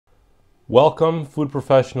Welcome, food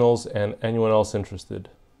professionals and anyone else interested.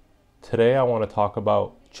 Today I want to talk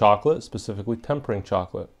about chocolate, specifically tempering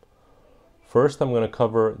chocolate. First, I'm going to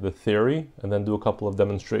cover the theory and then do a couple of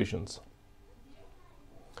demonstrations.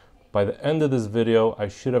 By the end of this video, I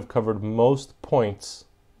should have covered most points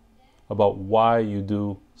about why you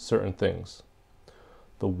do certain things.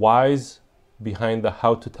 The whys behind the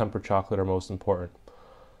how to temper chocolate are most important.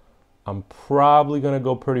 I'm probably going to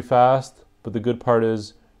go pretty fast, but the good part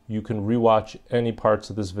is you can rewatch any parts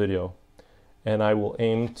of this video, and I will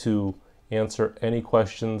aim to answer any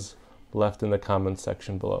questions left in the comments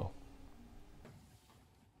section below.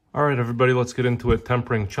 All right, everybody, let's get into it.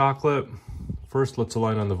 Tempering chocolate. First, let's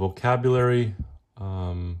align on the vocabulary.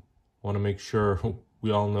 Want to make sure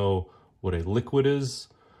we all know what a liquid is.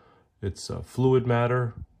 It's fluid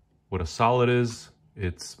matter. What a solid is,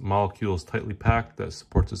 it's molecules tightly packed that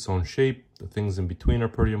supports its own shape. The things in between are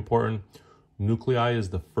pretty important. Nuclei is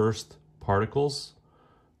the first particles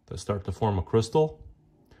that start to form a crystal.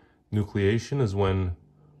 Nucleation is when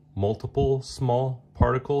multiple small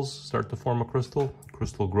particles start to form a crystal.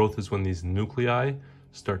 Crystal growth is when these nuclei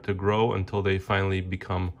start to grow until they finally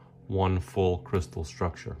become one full crystal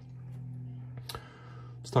structure.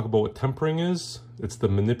 Let's talk about what tempering is. It's the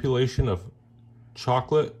manipulation of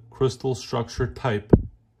chocolate crystal structure type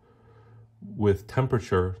with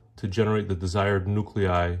temperature to generate the desired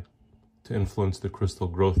nuclei to influence the crystal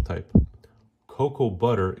growth type. Cocoa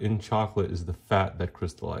butter in chocolate is the fat that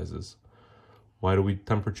crystallizes. Why do we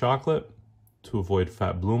temper chocolate? To avoid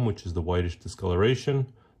fat bloom, which is the whitish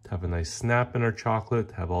discoloration, to have a nice snap in our chocolate,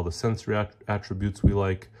 to have all the sensory attributes we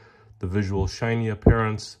like, the visual shiny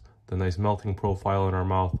appearance, the nice melting profile in our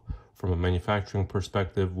mouth. From a manufacturing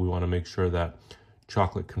perspective, we want to make sure that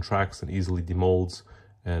chocolate contracts and easily demolds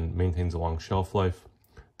and maintains a long shelf life.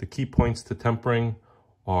 The key points to tempering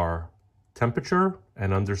are temperature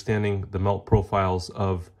and understanding the melt profiles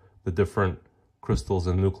of the different crystals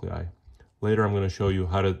and nuclei. Later, I'm going to show you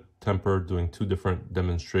how to temper doing two different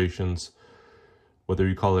demonstrations. Whether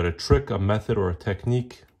you call it a trick, a method, or a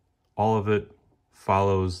technique, all of it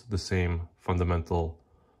follows the same fundamental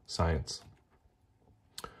science.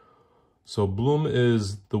 So bloom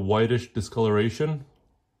is the whitish discoloration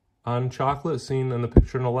on chocolate seen in the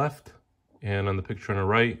picture on the left, and on the picture on the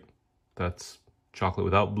right, that's chocolate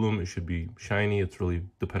without bloom. It should be shiny. It's really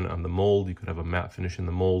dependent on the mold. You could have a matte finish in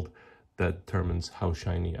the mold that determines how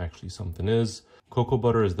shiny actually something is. Cocoa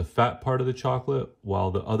butter is the fat part of the chocolate,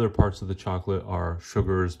 while the other parts of the chocolate are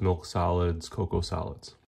sugars, milk solids, cocoa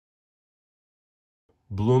solids.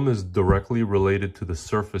 Bloom is directly related to the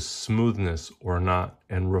surface smoothness or not,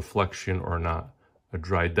 and reflection or not. A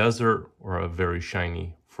dry desert or a very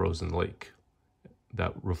shiny frozen lake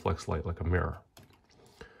that reflects light like a mirror.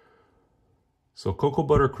 So cocoa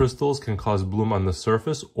butter crystals can cause bloom on the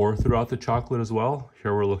surface or throughout the chocolate as well.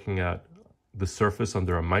 Here we're looking at the surface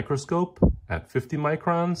under a microscope at 50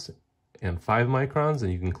 microns and 5 microns,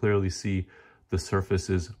 and you can clearly see the surface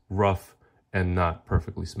is rough and not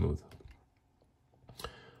perfectly smooth.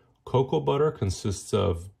 Cocoa butter consists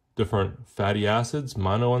of different fatty acids,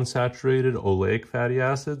 monounsaturated, oleic fatty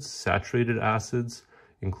acids, saturated acids,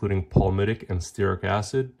 including palmitic and stearic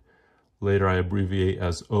acid. Later I abbreviate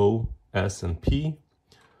as O, S, and P.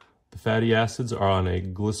 The fatty acids are on a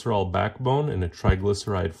glycerol backbone in a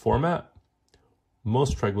triglyceride format.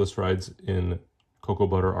 Most triglycerides in cocoa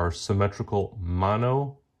butter are symmetrical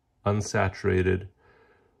monounsaturated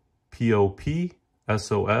POP,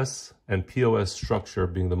 SOS, and POS structure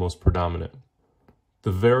being the most predominant.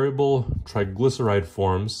 The variable triglyceride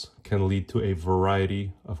forms can lead to a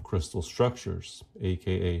variety of crystal structures,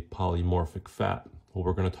 aka polymorphic fat. What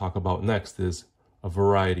we're going to talk about next is a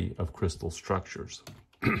variety of crystal structures.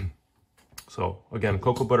 So again,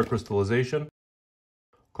 cocoa butter crystallization.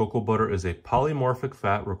 Cocoa butter is a polymorphic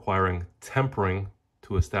fat requiring tempering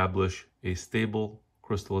to establish a stable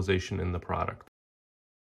crystallization in the product.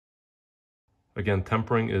 Again,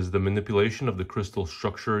 tempering is the manipulation of the crystal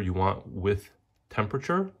structure you want with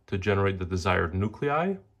temperature to generate the desired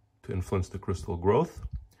nuclei to influence the crystal growth.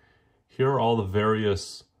 Here are all the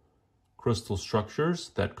various crystal structures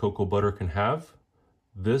that cocoa butter can have.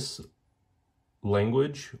 This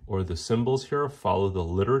language or the symbols here follow the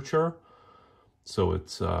literature. So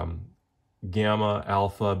it's gamma,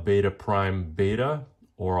 alpha, beta prime, beta,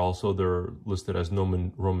 or also they're listed as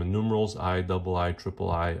Roman numerals, I, double I,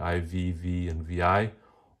 triple I, IV, V, and VI.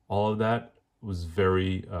 All of that was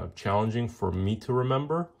very challenging for me to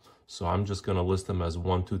remember. So I'm just going to list them as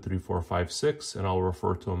 1, 2, 3, 4, 5, 6, and I'll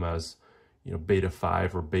refer to them as, beta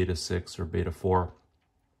 5 or beta 6 or beta 4.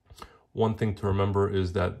 One thing to remember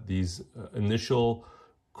is that these initial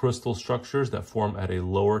crystal structures that form at a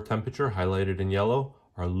lower temperature, highlighted in yellow,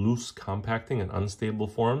 are loose, compacting, and unstable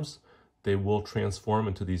forms. They will transform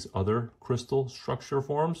into these other crystal structure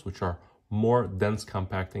forms, which are more dense,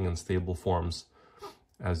 compacting, and stable forms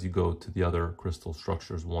as you go to the other crystal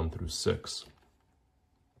structures 1 through 6.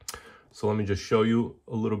 So let me just show you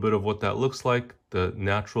a little bit of what that looks like. The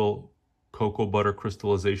natural cocoa butter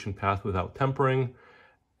crystallization path without tempering.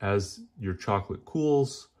 As your chocolate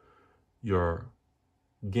cools, your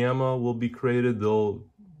gamma will be created. They'll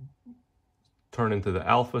turn into the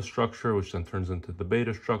alpha structure, which then turns into the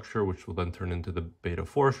beta structure, which will then turn into the beta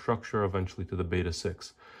 4 structure, eventually to the beta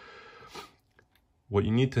 6. What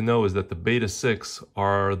you need to know is that the beta 6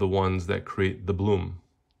 are the ones that create the bloom.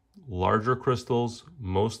 Larger crystals,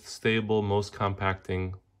 most stable, most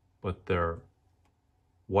compacting, but they're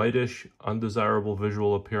whitish, undesirable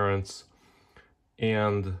visual appearance,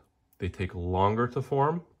 and they take longer to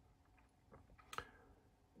form,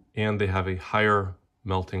 and they have a higher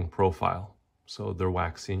melting profile, so they're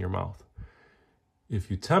waxy in your mouth. If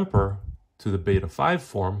you temper to the beta 5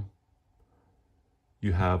 form,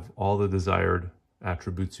 you have all the desired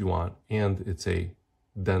attributes you want, and it's a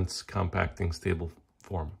dense, compacting, stable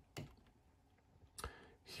form.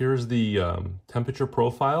 Here's the temperature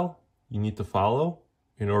profile you need to follow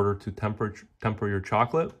in order to temper your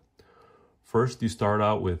chocolate. First, you start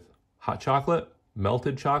out with hot chocolate,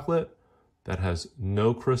 melted chocolate that has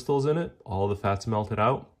no crystals in it, all the fat's melted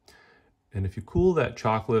out. And if you cool that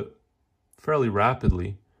chocolate fairly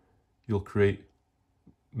rapidly, you'll create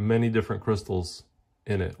many different crystals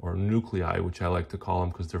in it, or nuclei, which I like to call them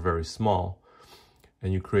because they're very small.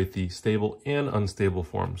 And you create the stable and unstable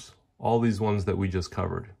forms, all these ones that we just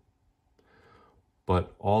covered.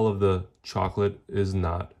 But all of the chocolate is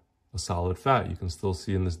not a solid fat. You can still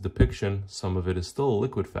see in this depiction, some of it is still a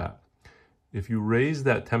liquid fat. If you raise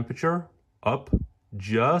that temperature up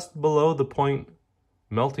just below the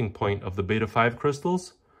melting point of the beta 5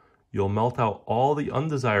 crystals, you'll melt out all the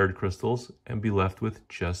undesired crystals and be left with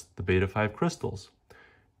just the beta 5 crystals.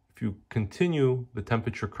 If you continue the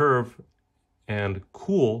temperature curve and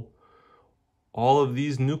cool, all of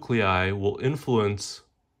these nuclei will influence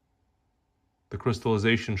the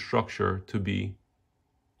crystallization structure to be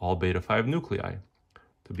all beta 5 nuclei.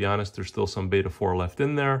 To be honest, there's still some beta 4 left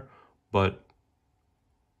in there, but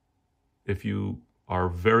if you are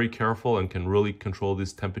very careful and can really control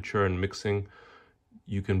this temperature and mixing,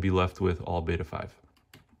 you can be left with all beta 5.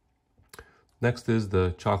 Next is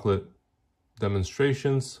the chocolate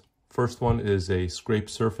demonstrations. First one is a scrape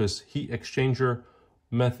surface heat exchanger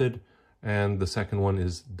method, and the second one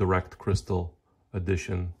is direct crystal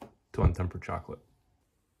addition to untempered chocolate.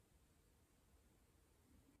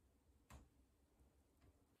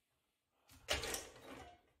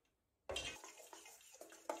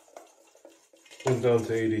 Went down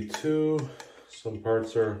to 82. Some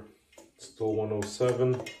parts are still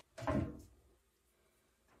 107. I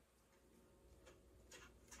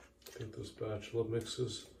think the spatula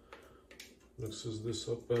mixes this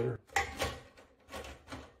up better.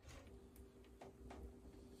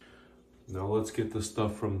 Now let's get the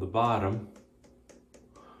stuff from the bottom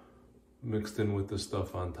mixed in with the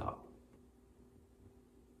stuff on top.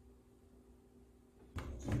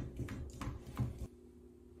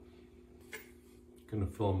 Gonna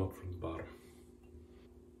fill them up from the bottom.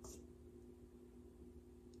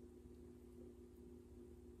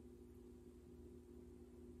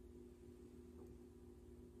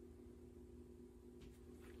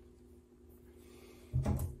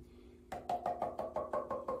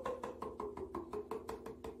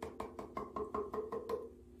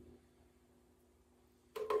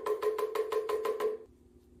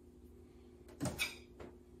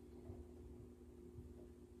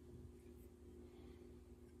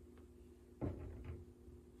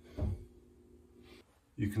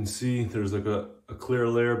 You can see there's like a clear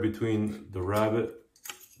layer between the rabbit,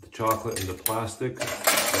 the chocolate, and the plastic.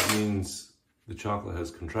 That means the chocolate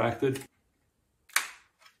has contracted.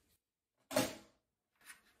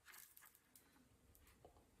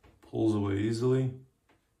 Pulls away easily.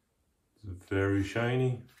 It's very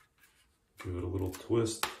shiny. Give it a little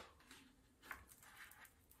twist.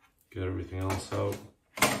 Get everything else out.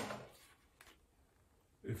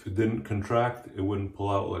 If it didn't contract, it wouldn't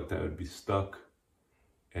pull out like that. It would be stuck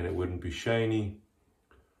and it wouldn't be shiny.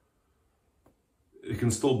 It can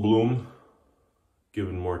still bloom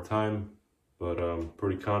given more time, but I'm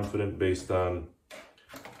pretty confident based on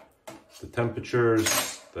the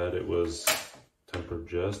temperatures that it was tempered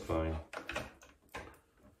just fine.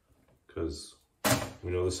 Because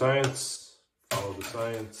we know the science, follow the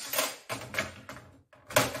science,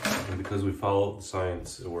 and because we follow the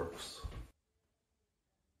science, it works.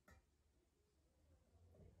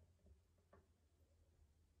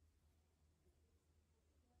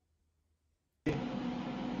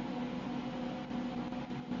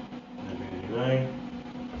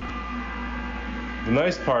 The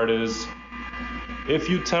nice part is, if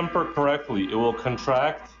you temper correctly, it will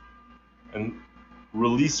contract and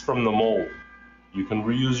release from the mold. You can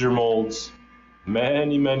reuse your molds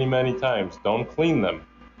many, many, many times. Don't clean them.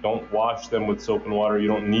 Don't wash them with soap and water. You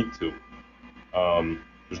don't need to.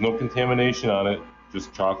 There's no contamination on it,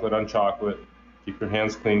 just chocolate on chocolate. Keep your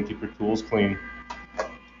hands clean, keep your tools clean.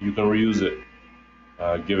 You can reuse it,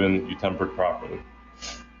 given you tempered properly.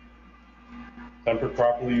 Tempered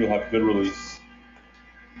properly, you have good release.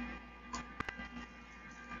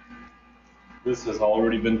 This has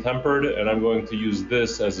already been tempered, and I'm going to use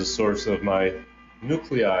this as a source of my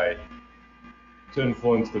nuclei to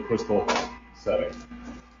influence the crystal setting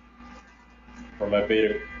for my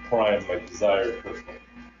beta prime, my desired crystal.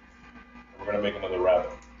 We're going to make another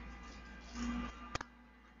rabbit.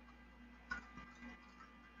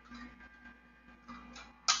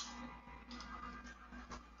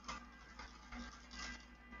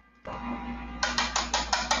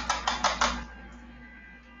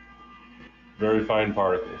 Very fine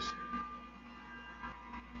particles.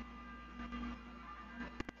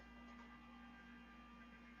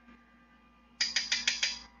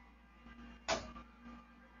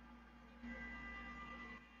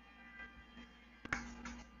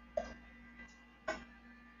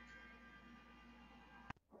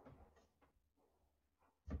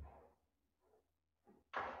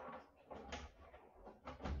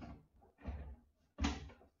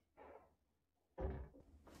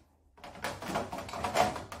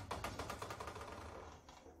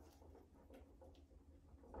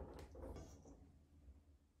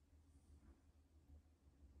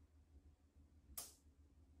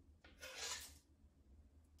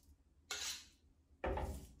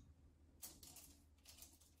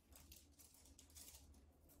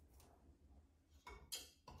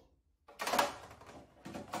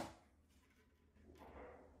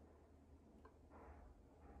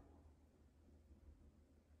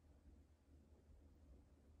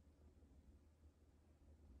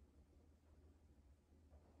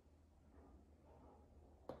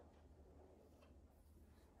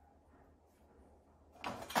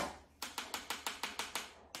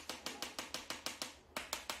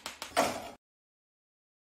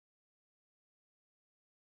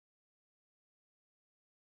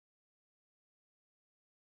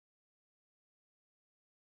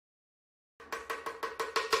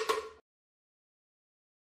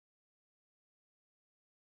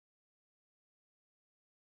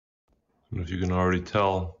 And if you can already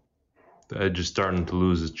tell, the edge is starting to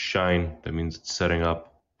lose its shine. That means it's setting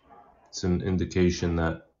up. It's an indication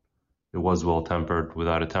that it was well tempered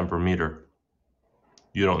without a temper meter.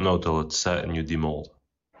 You don't know till it's set and you demold.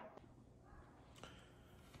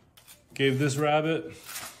 Gave this rabbit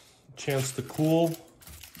a chance to cool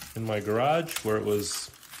in my garage where it was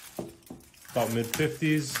about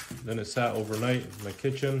mid-50s. Then it sat overnight in my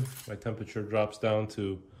kitchen. My temperature drops down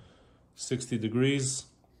to 60 degrees.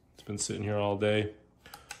 It's been sitting here all day.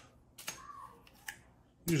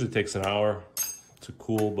 Usually takes an hour to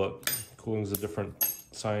cool, but cooling is a different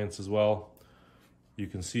science as well. You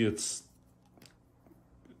can see it's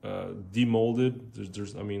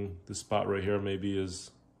demolded. I mean, this spot right here maybe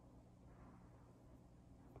is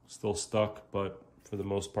still stuck, but for the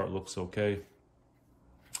most part looks okay.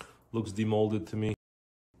 Looks demolded to me.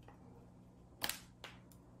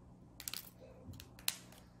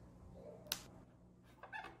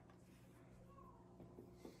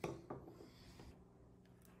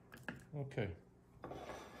 Okay.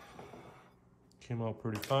 Came out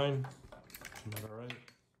pretty fine. Came out all right.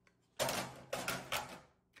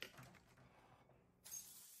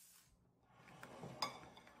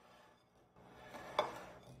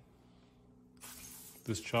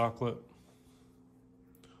 This chocolate,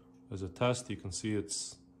 as a test, you can see it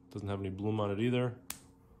doesn't have any bloom on it either.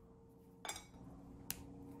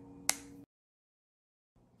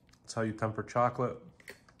 That's how you temper chocolate.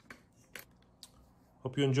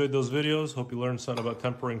 Hope you enjoyed those videos. Hope you learned something about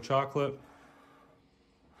tempering chocolate.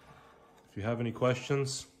 If you have any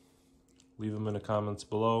questions, leave them in the comments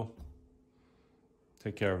below.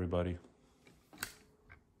 Take care, everybody.